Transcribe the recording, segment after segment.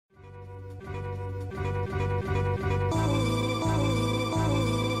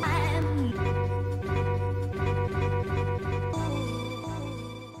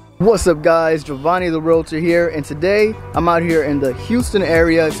What's up guys, Giovanni the Realtor here, and today I'm out here in the Houston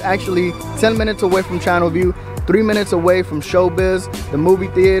area. It's actually 10 minutes away from Channelview, 3 minutes away from Showbiz, the movie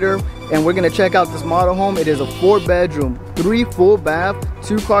theater, and we're gonna check out this model home. It is a 4-bedroom, 3 full bath,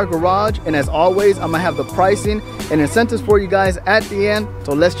 2-car garage, and as always, I'm gonna have the pricing and incentives for you guys at the end,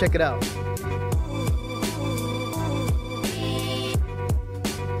 so let's check it out.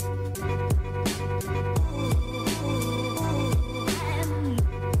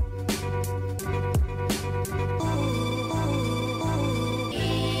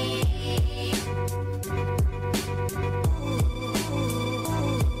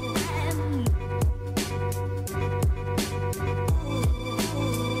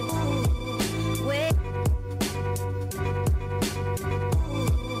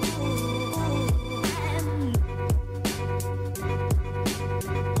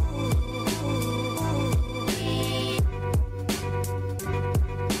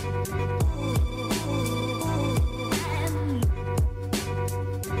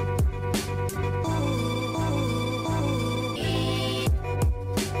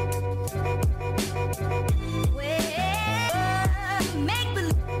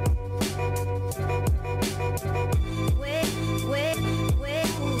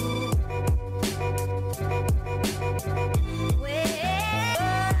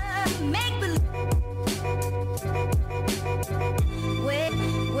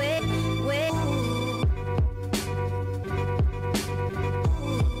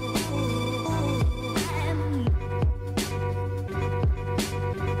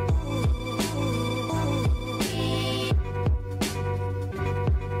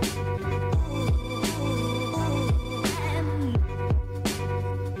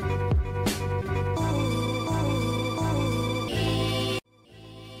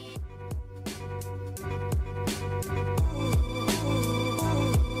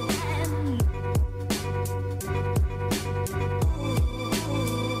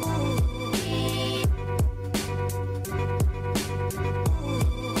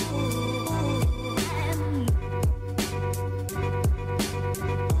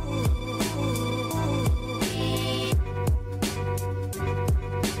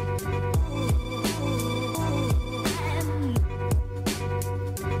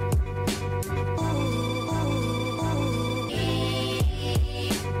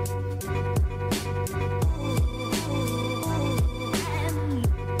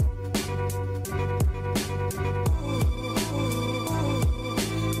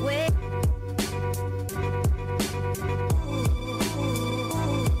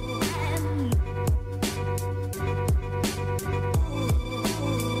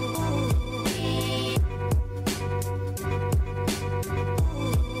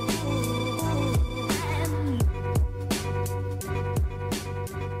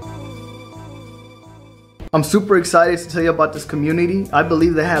 I'm super excited to tell you about this community. I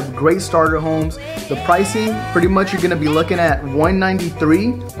believe they have great starter homes. The pricing, pretty much you're gonna be looking at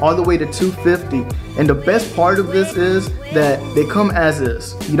 $193 all the way to $250. And the best part of this is that they come as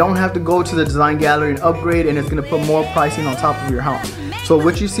is. You don't have to go to the design gallery and upgrade, and it's gonna put more pricing on top of your house. So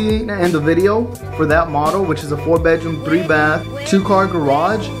what you see in the video for that model, which is a 4-bedroom, 3-bath, 2-car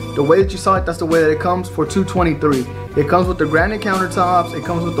garage, the way that you saw it, that's the way that it comes for $223. It comes with the granite countertops, it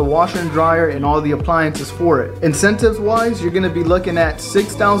comes with the washer and dryer, and all the appliances for it. Incentives wise, you're gonna be looking at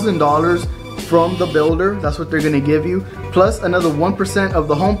 $6,000 from the builder. That's what they're gonna give you, plus another 1% of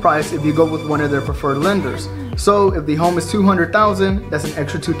the home price if you go with one of their preferred lenders. So if the home is $200,000, that's an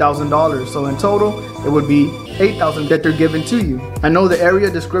extra $2,000. So in total, it would be $8,000 that they're giving to you. I know the area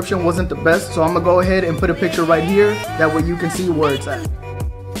description wasn't the best, so I'm gonna go ahead and put a picture right here. That way you can see where it's at.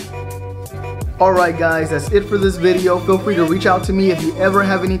 Alright guys, that's it for this video. Feel free to reach out to me if you ever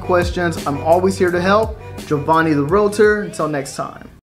have any questions. I'm always here to help. Giovanni the Realtor. Until next time.